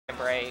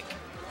break.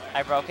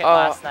 I broke it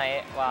last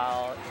night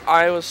while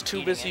I was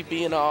too busy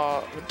being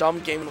a dumb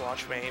Game &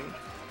 Watch main.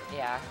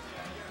 Yeah.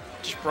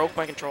 Just broke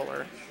my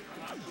controller.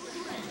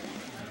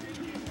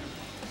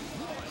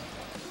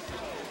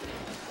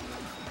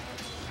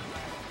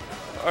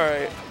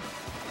 Alright.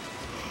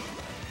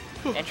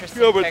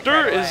 Interesting. Yeah, but pick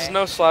Dirt right is away.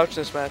 no slouch in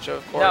this matchup,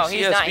 of course. No, he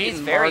he's has not. beaten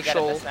He's very good at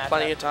Marshall this matchup.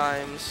 plenty of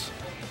times.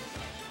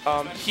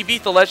 He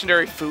beat the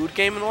legendary Food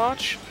Game &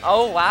 Watch.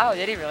 Oh, wow.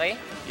 Did he really?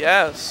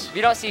 Yes.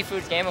 We don't see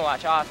Food's Game &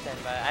 Watch often,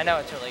 but I know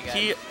it's really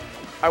good.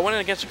 I went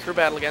in against a crew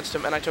battle against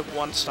him, and I took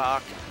 1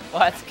 stock.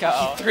 Let's go.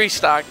 He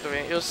 3-stocked me.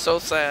 It was so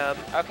sad.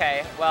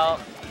 Okay, well,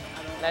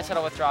 nice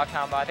little withdraw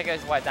combo. I think it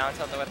was, what, down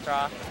tilt to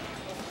withdraw?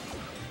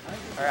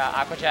 Or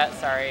Aqua Jet,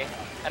 sorry.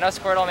 I know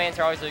Squirtle mains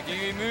are always like,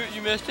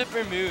 you messed up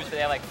your moves, but they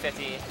have like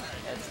 50.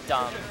 It's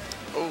dumb.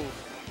 Ooh.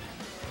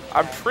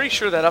 I'm pretty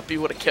sure that up B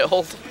would have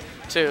killed,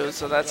 too,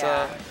 so that's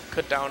Yeah. a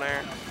good down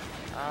air.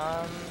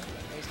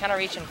 He's kind of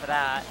reaching for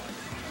that.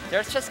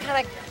 Dirt's just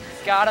kind of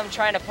got him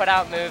trying to put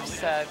out moves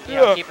to you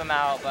know, keep him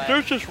out. But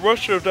Dirt's just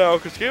rushing him down,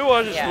 because Game &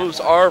 Watch's moves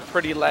are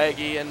pretty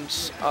laggy and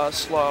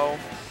slow.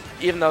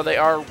 Even though they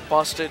are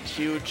busted,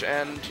 huge,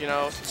 and, you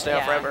know, stay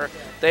out forever.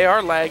 They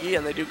are laggy,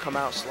 and they do come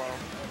out slow.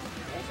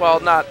 Well,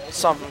 not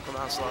some of them come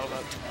out slow,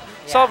 but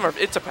some of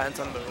them it depends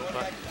on the move.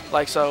 But,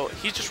 like, so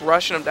he's just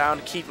rushing him down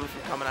to keep him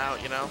from coming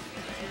out, you know?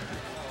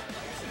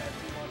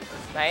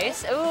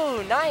 Nice.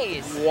 Ooh,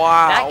 nice.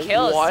 Wow. That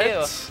kills, what?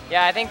 too.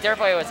 Yeah, I think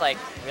Dirtboy was like,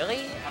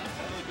 really?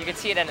 You could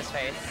see it in his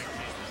face.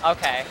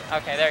 Okay,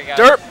 okay, there you go.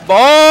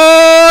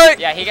 Dirtboy!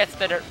 Yeah, he gets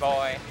the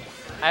Dirtboy.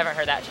 I haven't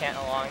heard that chant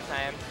in a long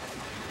time.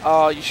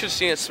 Oh, you should have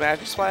seen it Smash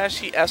Splash.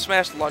 He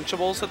F-smashed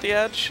Lunchables at the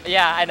edge.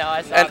 Yeah, I know,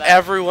 I saw that. And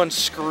everyone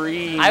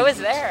screamed. I was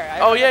there.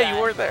 Oh, yeah,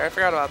 you were there. I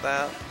forgot about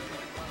that.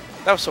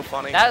 That was so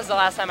funny. That was the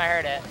last time I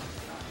heard it.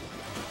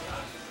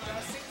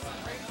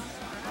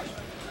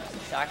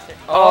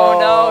 Oh,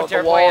 no,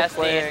 Dirtboy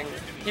SD.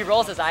 He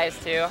rolls his eyes,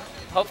 too.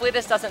 Hopefully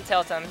this doesn't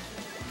tilt him.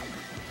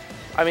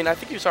 I mean, I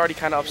think he was already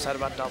kind of upset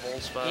about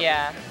doubles, but...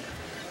 Yeah.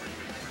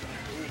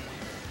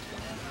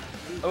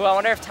 Ooh, I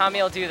wonder if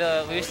Tommy will do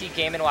the Lucy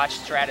Game & Watch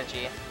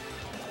strategy.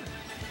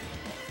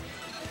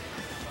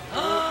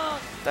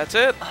 That's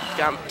it.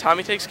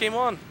 Tommy takes game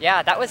 1.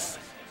 Yeah, that was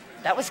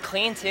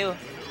clean too.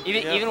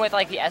 Even with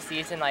like the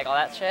SDs and like all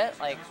that shit,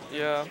 like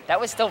that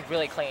was still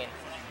really clean.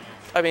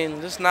 I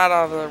mean, this is not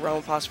out of the realm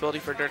of possibility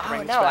for Dirt to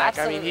bring this back.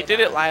 I mean, he did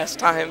it last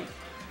time.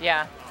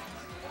 Yeah.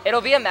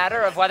 It'll be a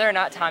matter of whether or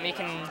not Tommy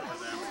can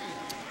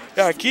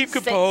keep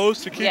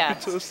composed, to keep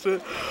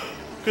consistent.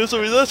 Because,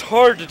 I mean, that's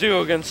hard to do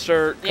against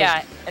Dirt.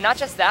 Yeah, and not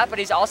just that, but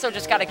he's also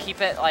just got to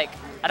keep it, like,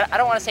 I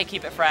don't want to say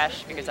keep it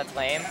fresh, because that's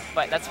lame,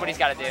 but that's what he's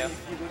got to do.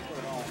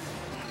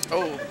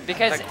 Oh,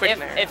 because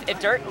if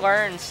Dirt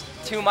learns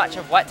too much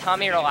of what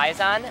Tommy relies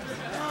on,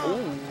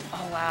 oh,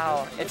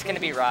 wow, it's going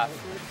to be rough.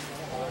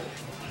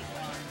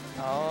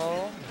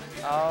 Oh.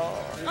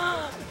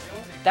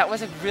 That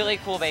was a really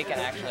cool bacon,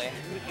 actually.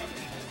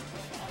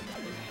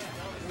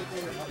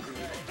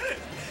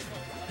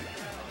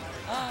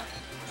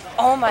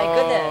 Oh my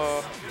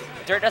goodness.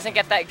 Dirt doesn't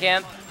get that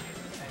gimp.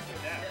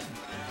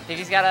 I think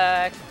he's got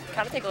to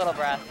kind of take a little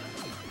breath.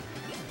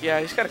 Yeah,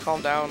 he's got to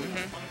calm down.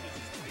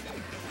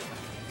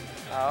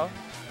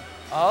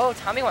 Oh,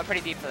 Tommy went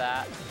pretty deep for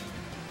that.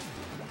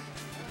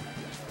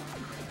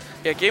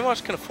 Yeah, Game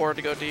Watch can afford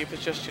to go deep.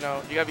 It's just, you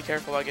know, you got to be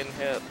careful about getting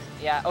hit.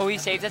 Yeah. Oh, he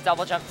saved his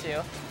double jump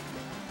too.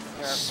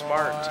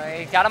 Smart.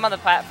 Got him on the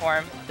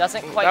platform.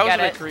 Doesn't quite get it. That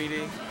was a bit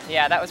greedy.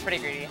 Yeah, that was pretty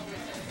greedy.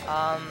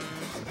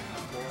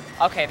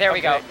 Okay, there we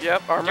go.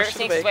 Yep, armor Dirt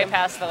sneaks his way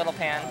past the little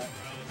pan.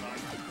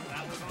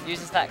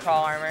 Uses that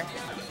crawl armor.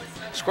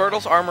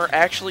 Squirtle's armor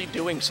actually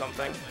doing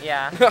something.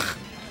 Yeah.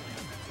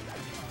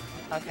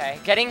 Okay,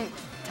 getting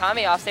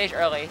Tommy off stage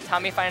early.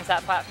 Tommy finds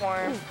that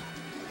platform.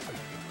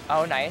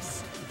 Oh,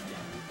 nice.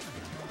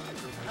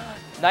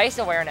 Nice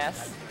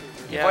awareness.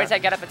 He avoids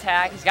that get up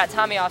attack. He's got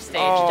Tommy off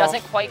stage. He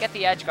doesn't quite get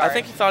the edge guard. I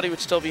think he thought he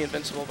would still be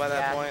invincible by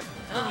that point.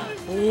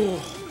 Ooh.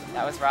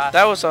 That was rough.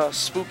 That was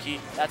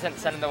spooky. That didn't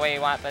send him the way he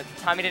wanted, but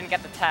Tommy didn't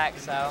get the tech,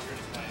 so.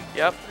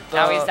 Yep.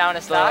 Now he's down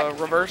a stock.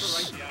 The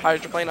reverse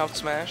hydroplane out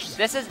smash.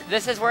 This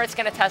is where it's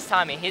gonna test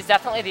Tommy. He's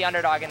definitely the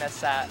underdog in this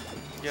set.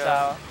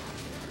 Yeah. So.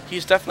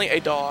 He's definitely a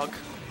dog.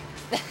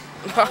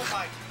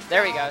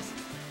 There he goes.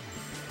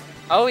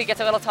 Oh, he gets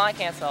a little taunt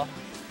cancel.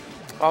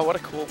 Oh, what a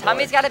cool play.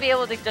 Tommy's got to be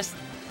able to just,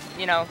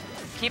 you know,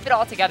 keep it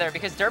all together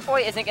because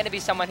Dirtboy isn't going to be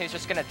someone who's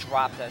just going to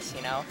drop this,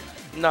 you know?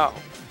 No.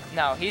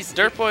 No, he's...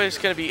 Dirtboy is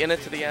going to be in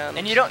it to the end.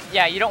 And you don't,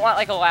 you don't want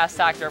like a last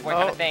stock Dirtboy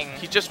kind of thing.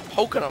 He's just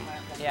poking him.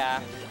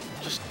 Yeah.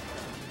 Just,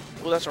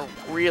 well, that's a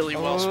really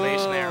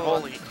well-spaced nair.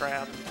 Holy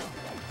crap.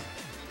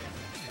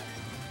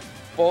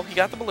 Well, he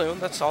got the balloon.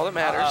 That's all that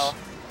matters.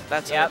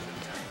 That's it.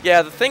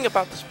 Yeah, the thing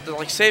about this,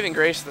 like saving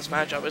grace of this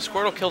matchup is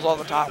Squirtle kills all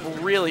the top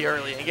really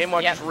early, and Game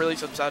Watch is really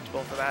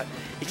susceptible for that.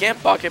 He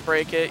can't bucket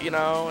break it, you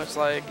know. It's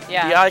like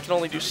the eye can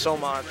only do so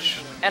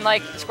much. And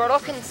like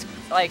Squirtle can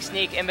like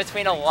sneak in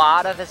between a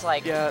lot of his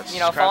like you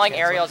know falling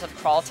aerials with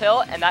crawl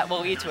tilt, and that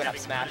will lead to an up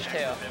smash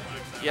too.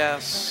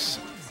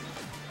 Yes.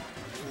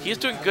 He's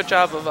doing a good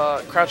job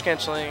of crouch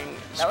canceling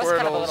That was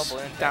kind of a little Squirtle's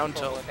balloon down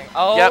thing, tilt. thing.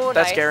 Oh, Yep,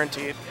 that's nice.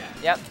 guaranteed.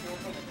 Yep.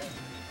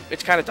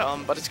 It's kind of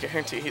dumb, but it's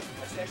guaranteed.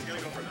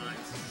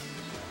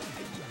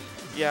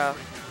 Yeah.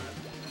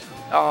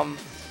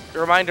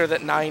 Reminder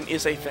that 9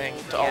 is a thing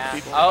to all the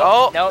people.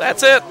 Oh, nope.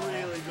 That's it.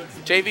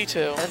 JV2.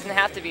 It doesn't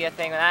have to be a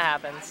thing when that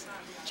happens.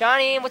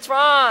 Johnny, what's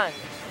wrong?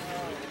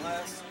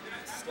 Last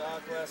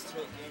hit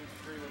game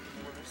 3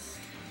 with Mortis.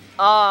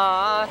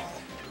 Aww.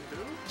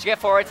 Did you get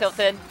forward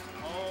tilted?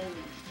 Holy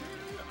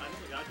shit. I don't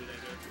think I did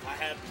either. I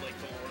had like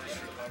the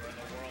worst recover in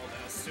the world,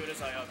 and as soon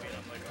as I up it,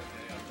 I'm like,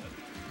 okay,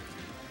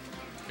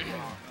 I'm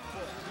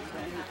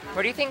dead.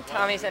 Where do you think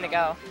Tommy's gonna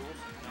go?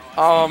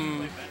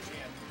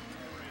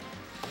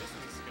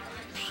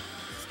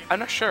 I'm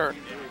not sure.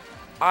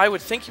 I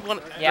would think he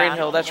went Yeah, Green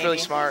Hill. That's really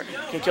maybe. smart.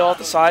 Can kill off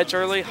the sides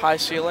early, high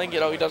ceiling. You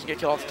know, he doesn't get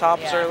killed off the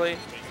tops Yeah. early.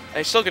 And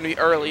he's still going to be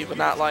early, but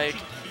not like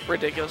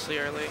ridiculously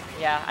early.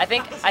 Yeah, I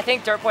think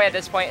Dirtboy at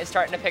this point is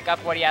starting to pick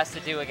up what he has to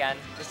do again.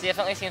 This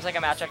definitely seems like a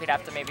matchup he'd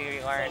have to maybe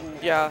relearn.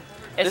 Yeah.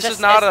 It's This just- is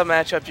not it's- a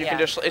matchup you yeah. can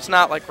just. It's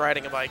not like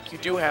riding a bike. You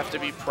do have to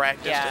be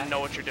practiced Yeah. and know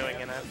what you're doing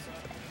in it.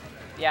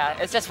 Yeah,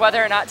 it's just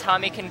whether or not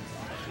Tommy can,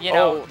 you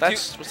know, was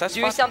that do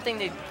spot? something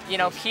to, you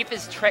know, keep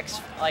his tricks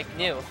like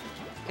new,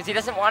 because he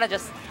doesn't want to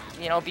just,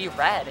 you know, be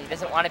red. He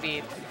doesn't want to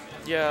be,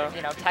 Yeah.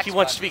 you know, textbook. He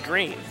wants to be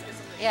green.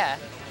 Yeah.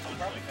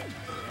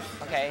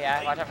 Okay,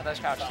 yeah, watch out for those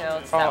crouch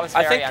tilts. Oh, That was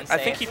very I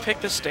unsafe. think he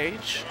picked this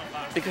stage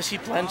because he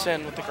blends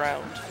in with the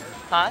ground.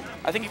 Huh?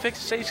 I think he picked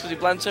the stage because he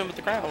blends in with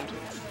the ground.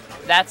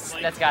 That's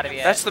got to be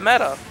it. That's the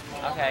meta.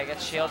 Okay, good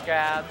shield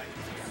grab.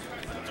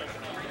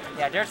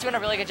 Yeah, Dirt's doing a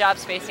really good job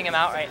spacing him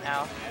out right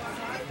now.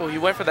 Oh, he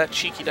went for that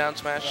cheeky down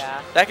smash.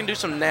 Yeah. That can do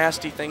some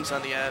nasty things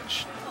on the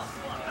edge.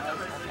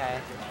 Okay.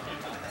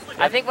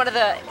 I think one of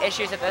the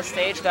issues at this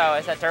stage, though,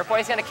 is that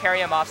Dirtboy's going to carry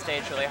him off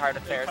stage really hard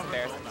with fairs and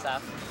bears and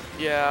stuff.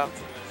 Yeah.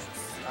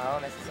 Oh,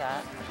 misses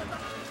that.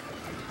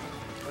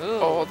 Ooh.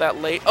 Oh,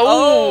 that late.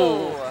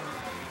 Oh! Oh!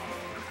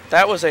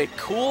 That was a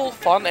cool,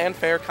 fun, and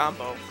fair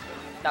combo.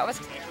 That was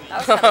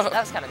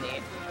kind of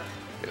neat.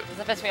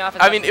 Doesn't piss me off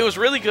as I much mean, it was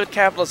really good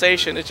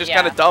capitalization. It's just Yeah.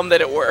 kind of dumb that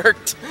it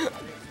worked.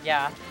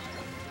 Yeah,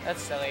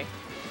 that's silly.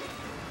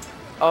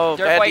 Oh,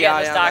 bad Dirtboy DI getting the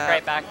on stock that.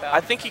 right back, though. I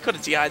think he could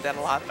have DI'd that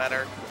a lot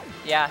better.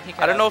 Yeah, he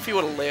could. I don't know if he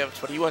would have lived,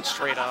 but he went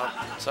straight up.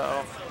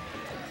 So,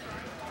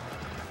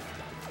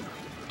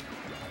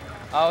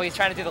 Oh, he's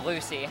trying to do the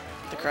Lucy.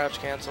 the crouch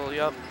cancel,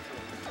 yep.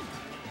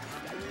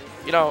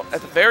 You know,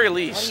 at the very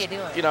least, you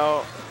doing? you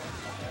know,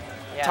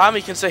 Yeah.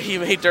 Tommy can say he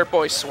made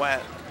Dirtboy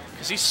sweat.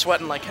 Because he's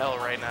sweating like hell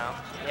right now.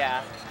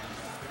 Yeah.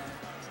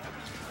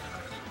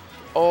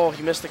 Oh,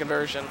 he missed the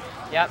conversion.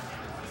 Yep.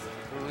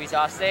 Ooh, he's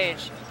off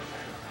stage.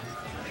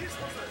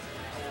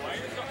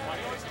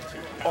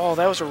 Oh,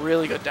 that was a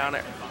really good down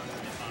air.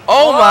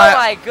 Oh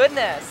my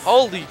goodness.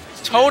 Holy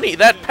Tony,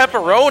 that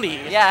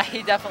pepperoni. Yeah,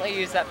 he definitely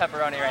used that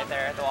pepperoni right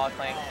there at the wall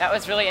cling. That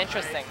was really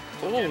interesting.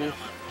 Ooh,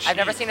 I've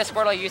never jeez. seen a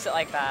Squirtle use it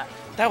like that.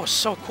 That was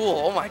so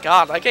cool. Oh my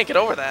god, I can't get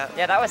over that.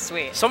 Yeah, that was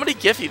sweet. Somebody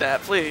Giphy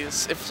that,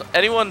 please. If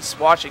anyone's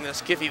watching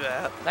this, Giphy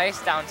that.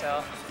 Nice down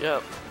tilt.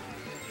 Yep.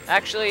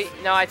 Actually,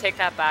 no, I take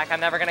that back. I'm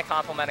never going to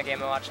compliment a Game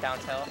 & Watch down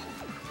tilt.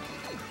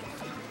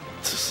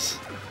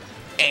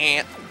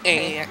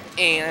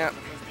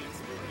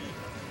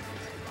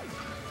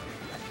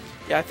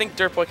 Yeah, I think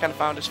Dirtboy kind of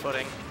found his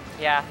footing.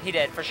 Yeah, he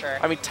did, for sure.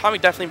 I mean, Tommy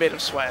definitely made him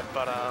sweat,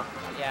 but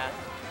Yeah.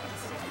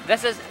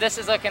 This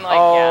is looking like,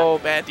 oh,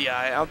 bad DI.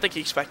 I don't think he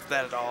expected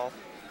that at all.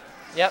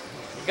 yeah. Yep.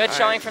 Good All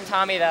showing right. from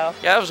Tommy, though.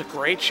 Yeah, that was a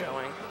great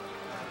showing.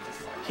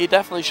 He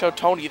definitely showed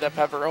Tony that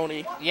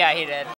pepperoni. Yeah, he did.